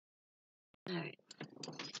All right.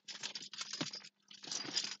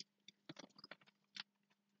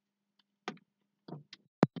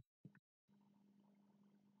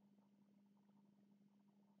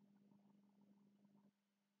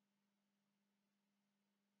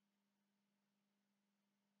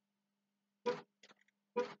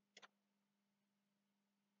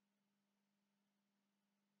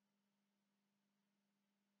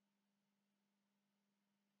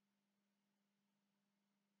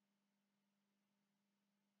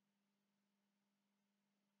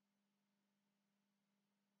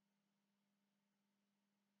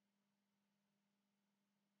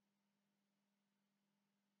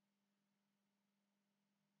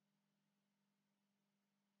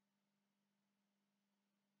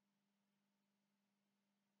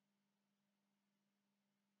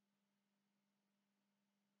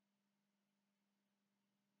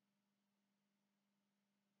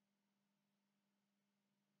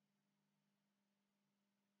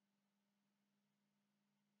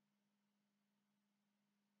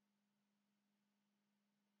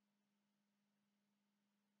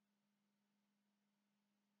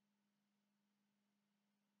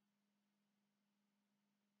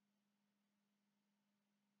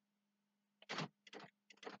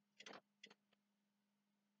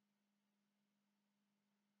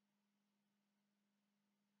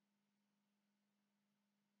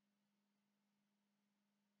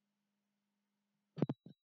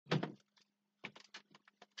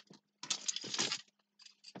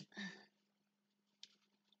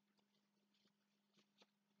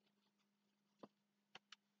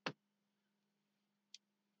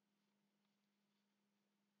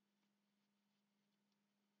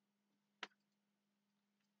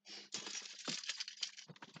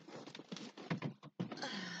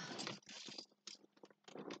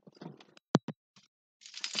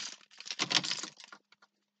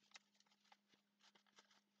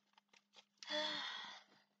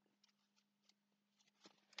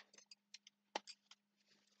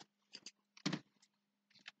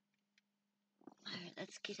 All right,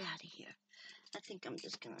 let's get out of here. I think I'm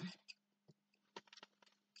just gonna.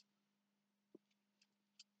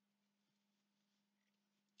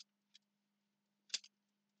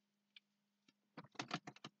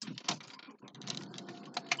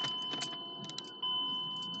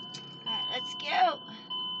 All right, let's go.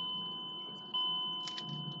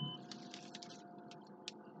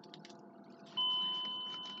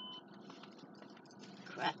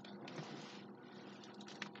 Crap.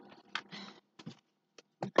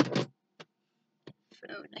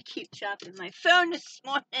 Phone. I keep dropping my phone this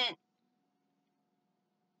morning.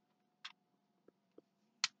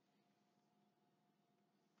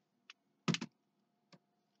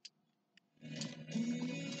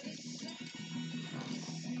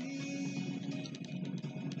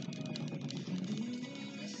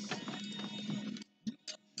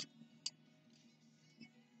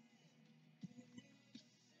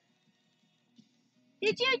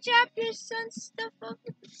 Did you drop your son's stuff off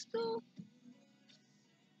at the school?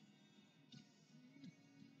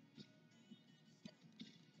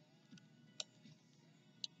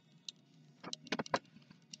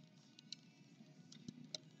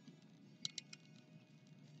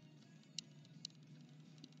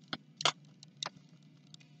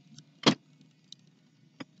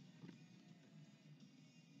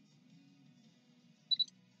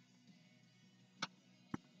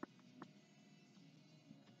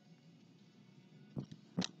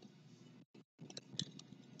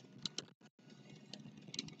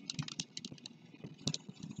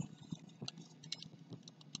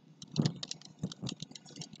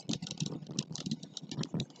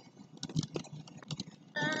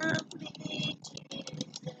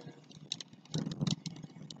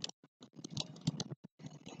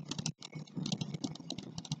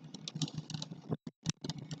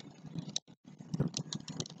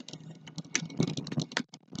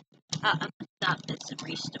 I'm gonna stop this and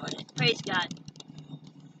restart it. Praise God.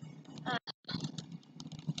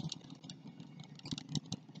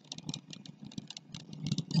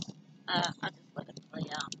 I'll just let it play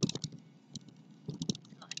out.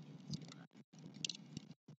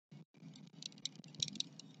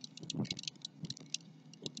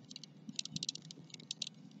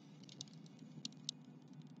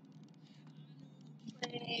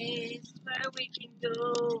 Place where we can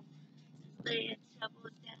go, lay a trouble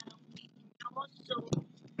down, we can also.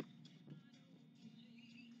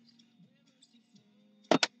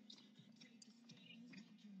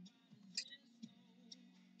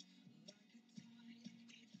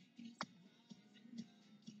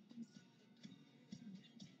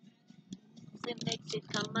 It makes it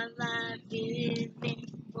come alive, living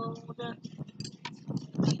older.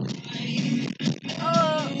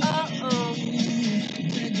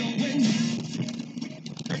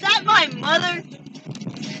 Mother,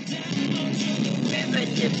 river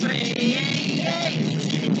to pray,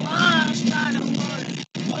 washed by the water.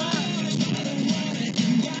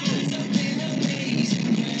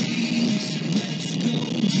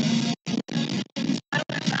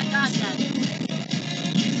 I got that.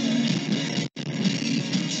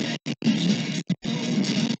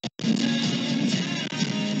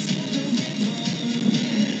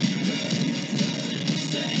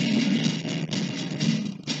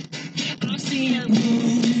 I see a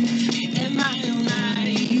moon in my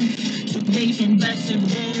life, so baking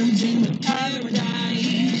vegetables in the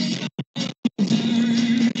paradise.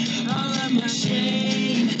 All of my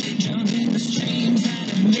shame, jump in the streams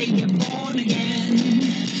that make you born again.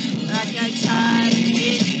 Like I tried,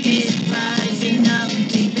 it rising up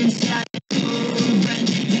deep inside the movement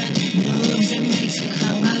that moves and makes you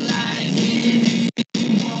come alive.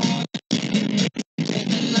 With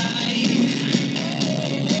the light,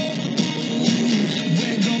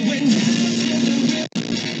 we're going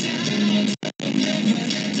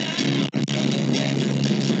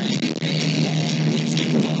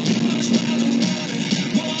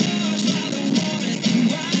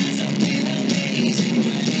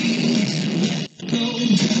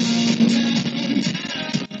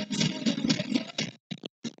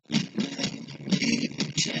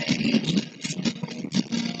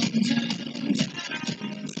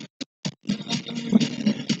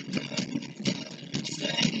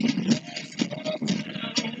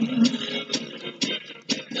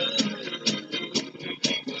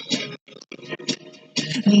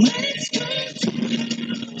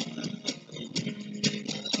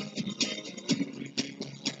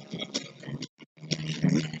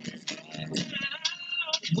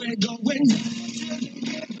we're going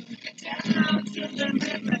down to the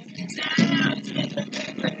river, down to the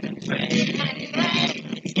river to pray.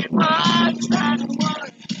 Get washed by the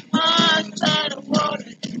water, washed by the water,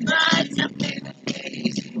 rise up in the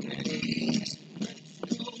amazing grace.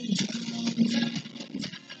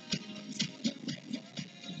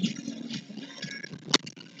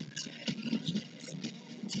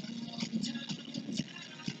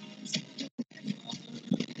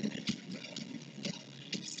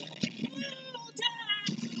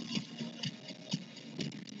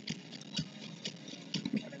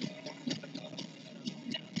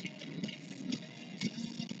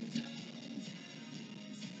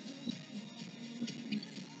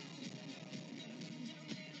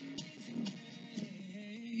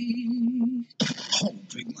 Hope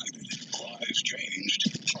ignited, lives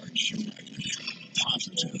changed, hearts united,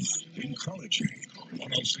 positive, encouraging.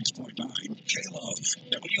 106.9 K-Love,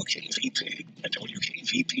 WKVP, and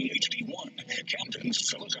WKVP HD1, Camden's,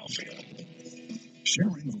 Philadelphia.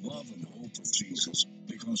 Sharing the love and hope of Jesus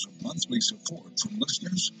because of monthly support from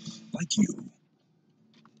listeners like you.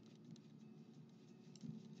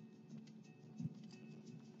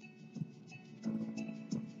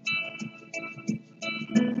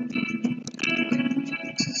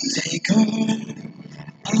 Take all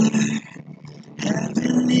I have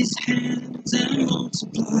in these hands and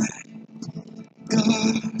multiply,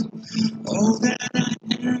 God, all that I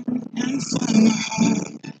am and find my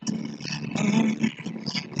heart on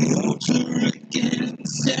the altar again.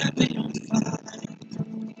 Set me on fire,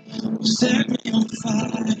 set me on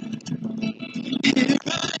fire. Here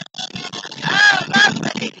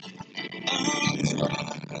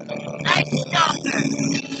nice daughter.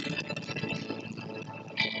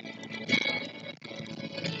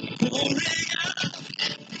 Pouring out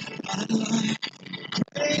my life,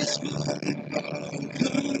 praise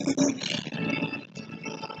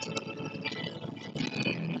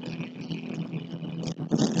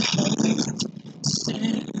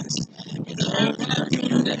stands in all of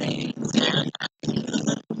your names and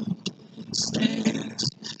stands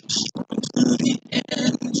to the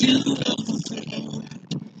end. You overflow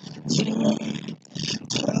your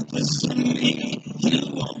purpose for me. You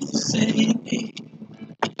won't forsake me.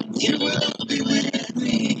 You will be with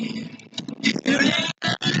me. Here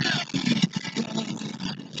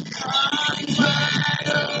I'm wide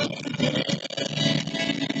open.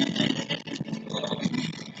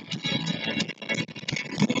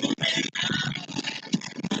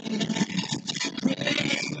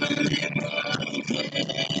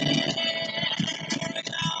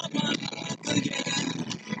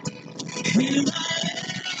 Here I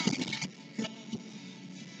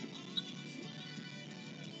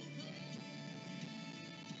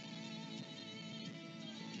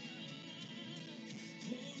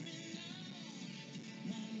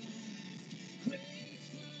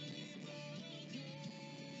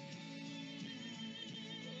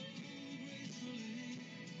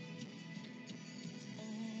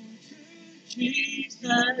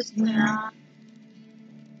Jesus now.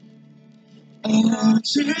 Oh,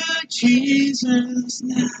 to Jesus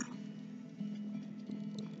now.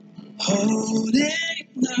 Holding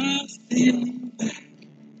nothing back.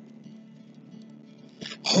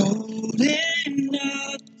 Holding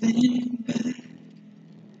nothing back.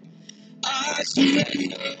 I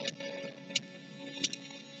surrender.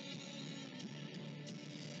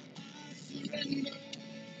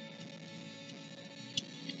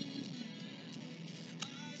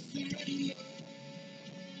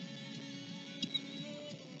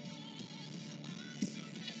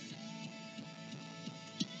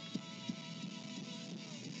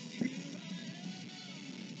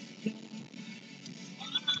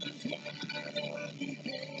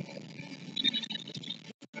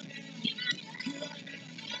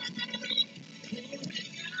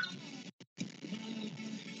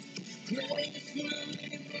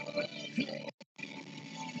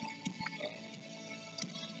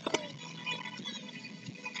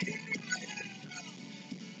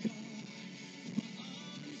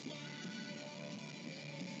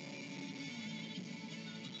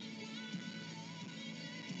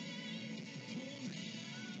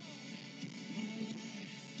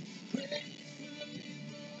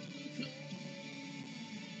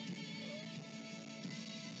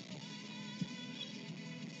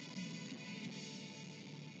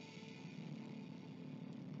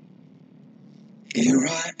 Here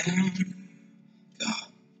I am,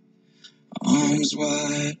 God, arms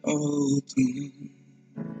wide open,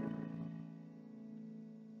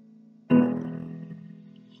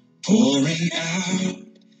 pouring out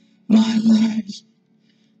my life,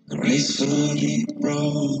 gracefully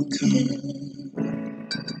broken.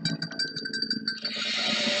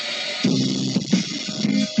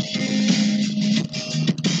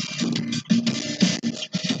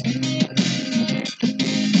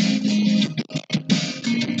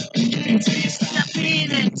 Until you stop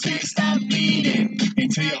breathing, until you stop bleeding,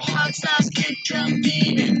 until your heart stops kick drum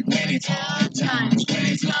beating. When it's hard times, when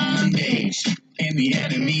it's long days, and the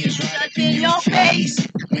enemy is right up in your face.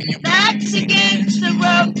 When your back's against the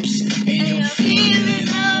ropes, and you're feeling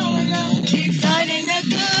all alone, keep fighting the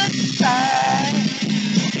good fight.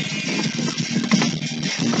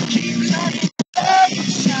 Keep fighting the good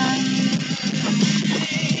fight.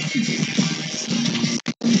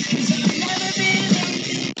 So never be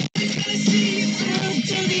see you through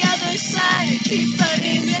to the other side. Keep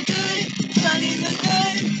fighting the good, fighting the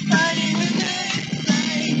good, fighting the good,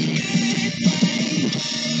 fighting the good fight.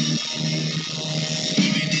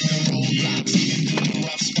 Even in the roadblocks, even through the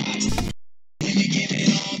rough spots, when you give it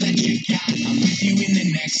all that you got, I'm with you in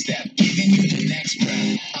the next step, giving you the next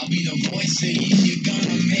breath. I'll be the voice saying you're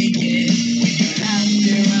gonna make it when you're out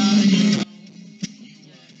there on your own.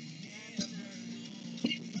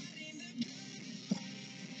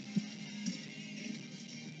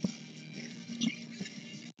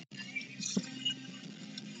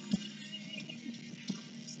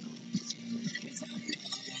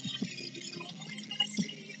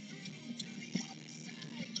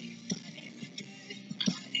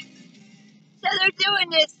 So they're doing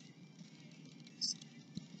this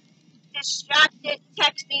distracted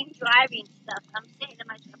texting, driving stuff. I'm saying to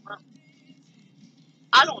myself, well,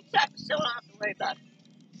 I don't text, so I don't have to worry about it.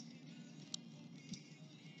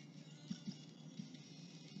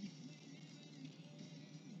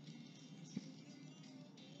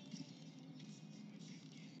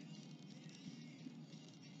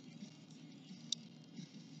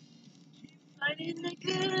 Fighting the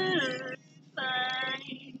good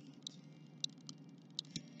fight.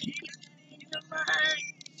 In your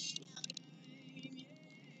mind.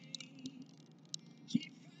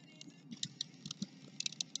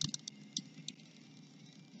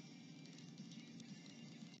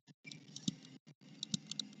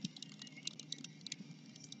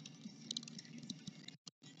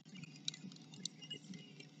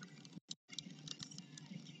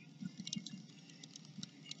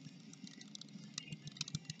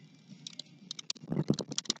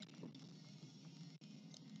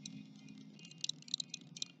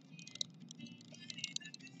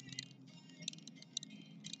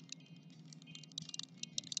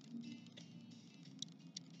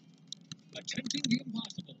 Attempting the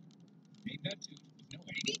impossible. Made that too. No,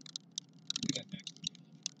 Amy? Do that next.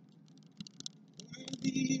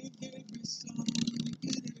 Worthy of every song we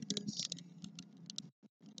could ever sing.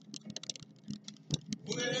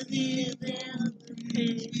 Worthy of every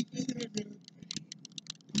praise we could ever bring.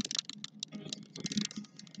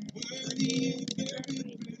 Worthy of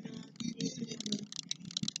every breath we could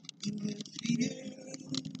ever lift for you.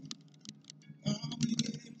 All we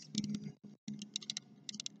live for you.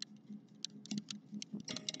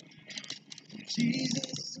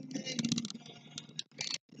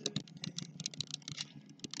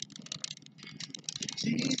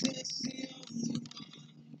 Jesus, the only one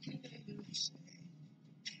who could ever save.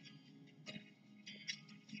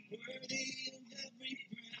 Worthy of every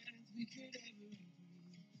breath we could ever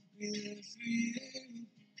breathe. We live for you.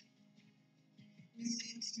 We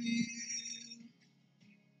live for you.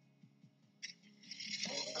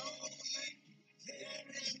 Oh, there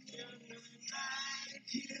is none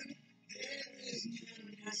like you. There is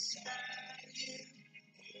none beside you.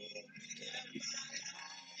 Open up my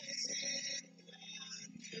eyes and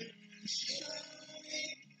wonder. Show me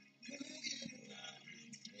who you are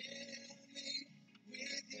and fill me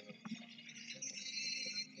with your heart and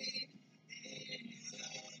lead me in your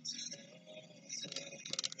love to those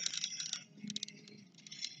around me.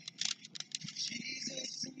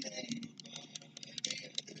 Jesus, the name above every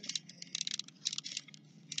other name.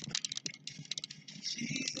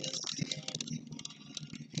 Jesus, the only one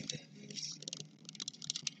who could ever save.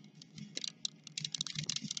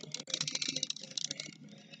 Worthy of every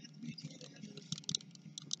breath we could ever breathe.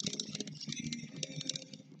 We live for you.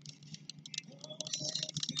 Oh,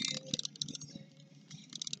 we live for you.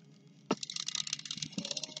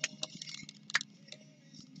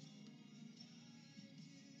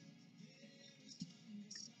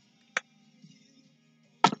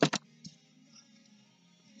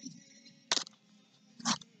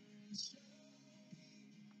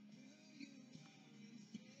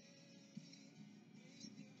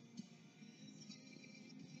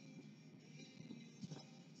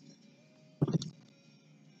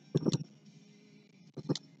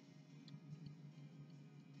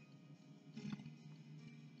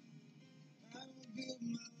 I will build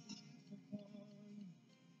my life upon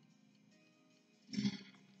you.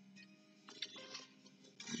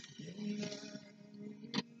 And I will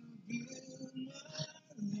build my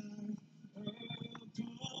life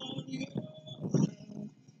upon your love.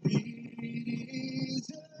 It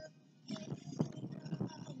is a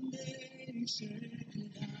foundation.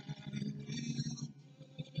 I will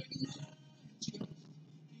put my trust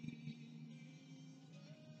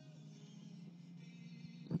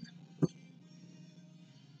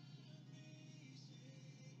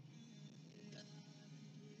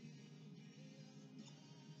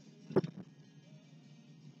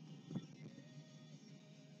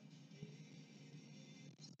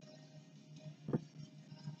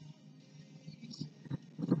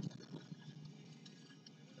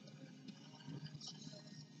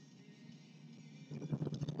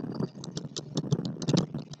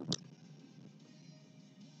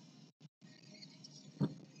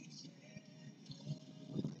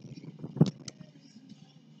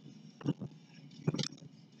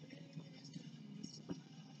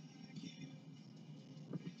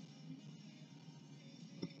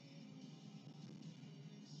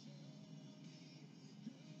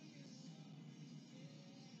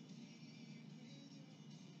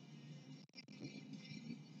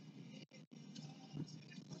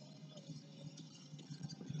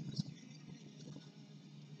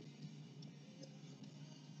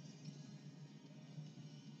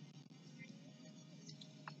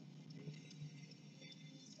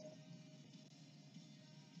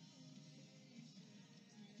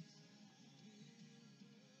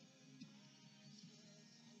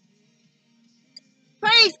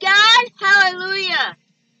Praise God. Hallelujah.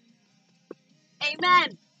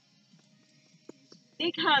 Amen.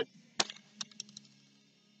 Big hug.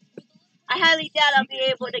 I highly doubt I'll be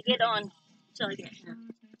able to get on. So yeah.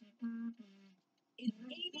 It's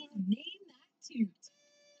Amy's Name That Toot.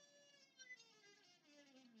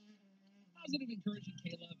 Positive, encouraging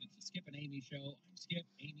K-Love. It's a Skip and Amy show. I'm Skip.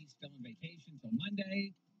 Amy's still on vacation till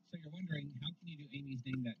Monday. So you're wondering, how can you do Amy's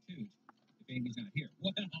Name That Toot if Amy's not here?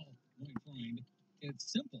 Well, my friend,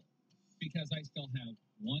 it's simple. Because I still have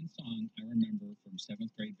one song I remember from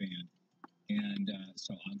 7th grade band. And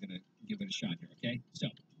so I'm going to give it a shot here, okay? So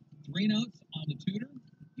 3 notes on the tutor.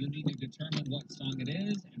 You need to determine what song it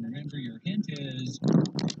is. And remember, your hint is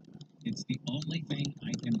it's the only thing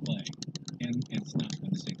I can play. And it's not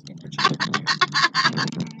when the 6th march.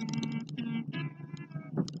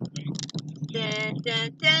 Dun,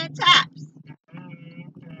 dun, dun, taps.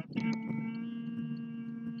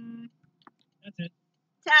 That's it.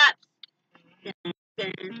 Taps. Dun,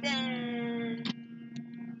 dun, dun.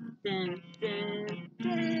 Dun, dun,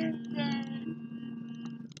 dun, dun.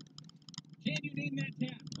 Can you name that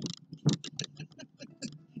tap?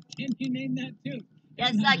 Can you name that too?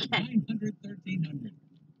 Yes, I can. 900, 1300.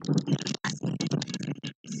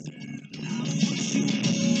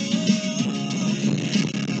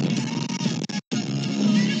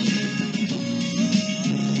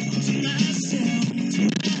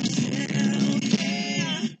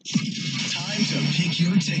 Time to pick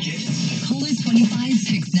your ticket. Call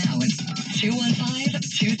 25-6 now at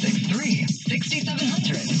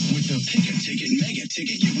 215-263-6700. With the Pick a Ticket Mega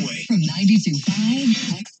Ticket giveaway. From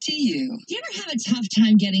 92.5 next to you. Do you ever have a tough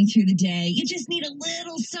time getting through the day? You just need a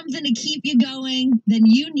little something to keep you going? Then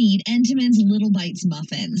you need Entenmann's Little Bites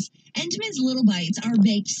muffins. Entenmann's Little Bites are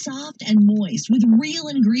baked soft and moist with real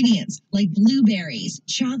ingredients like blueberries,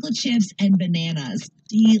 chocolate chips, and bananas.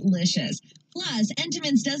 Delicious. Plus,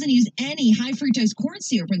 Entenmann's doesn't use any high fructose corn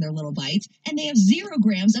syrup in their Little Bites, and they have 0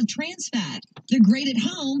 grams of trans fat. They're great at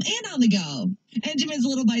home and on the go. Entenmann's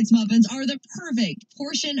Little Bites muffins are the perfect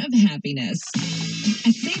portion of happiness.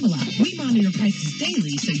 At Save-A-Lot, we monitor prices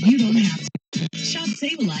daily so you don't have to. Shop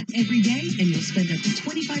Save-A-Lot every day, and you'll spend up to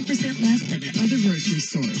 25% less than at other grocery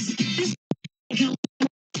stores. This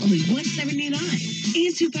only $1.79,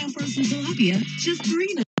 and 2-pound frozen tilapia just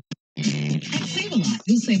 $3. At Save-A-Lot,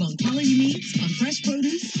 you'll save on quality meats, on fresh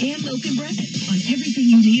produce, and milk and bread, on everything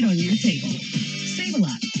you need on your table.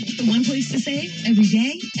 Save-A-Lot, the one place to save every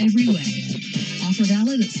day, every way. Offer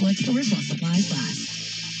valid at select stores while supplies last.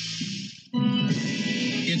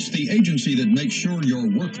 It's the agency that makes sure your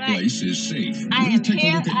workplace is safe. I We'll am take a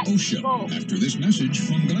here look at at OSHA school. after this message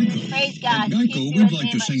from Geico. Praise God. At Geico, Peace be we'd with like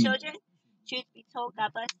me, to my sing. children. Truth be told,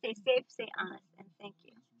 God bless. Stay safe, stay honest, and thank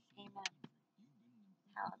you. Amen.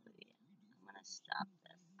 Hallelujah. I'm going to stop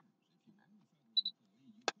this.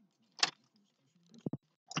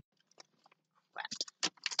 Crap.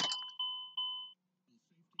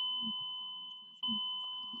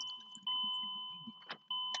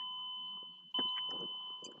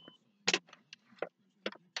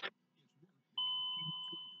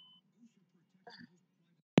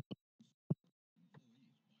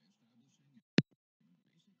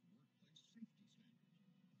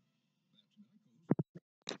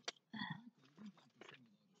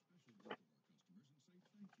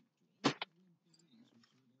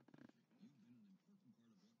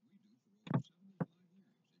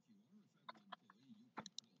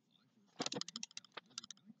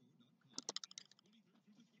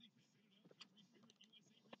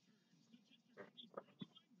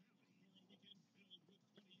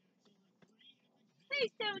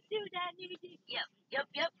 Please don't do that. Yep.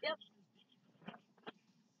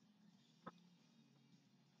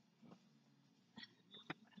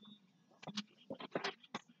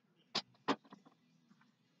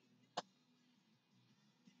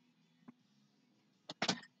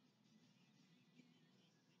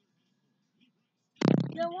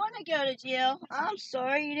 You don't want to go to jail. I'm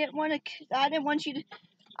sorry. You didn't want to. I didn't want you to.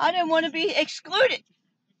 I didn't want to be excluded.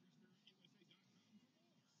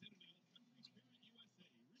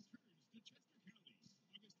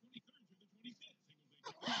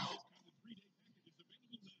 Oh.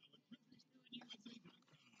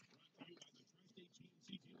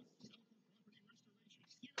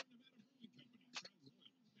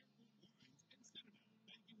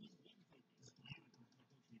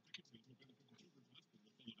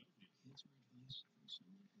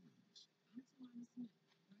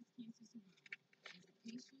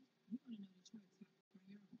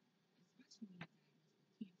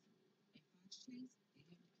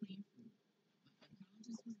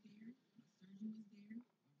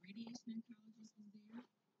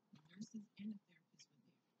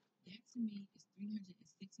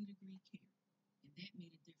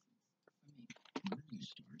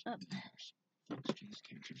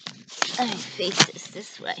 Let me face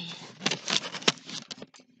this way.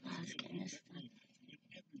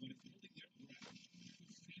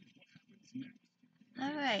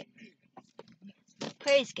 All right.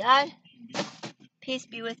 Praise God. Peace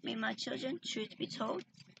be with me, my children. Truth be told.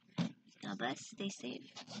 God bless. Stay safe.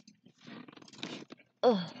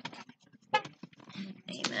 Oh.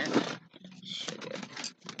 Amen. Sugar.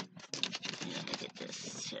 Let me get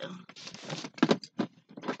this too.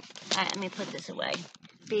 Alright, let me put this away.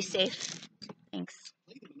 Be safe. Thanks.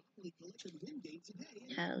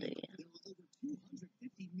 Hallelujah.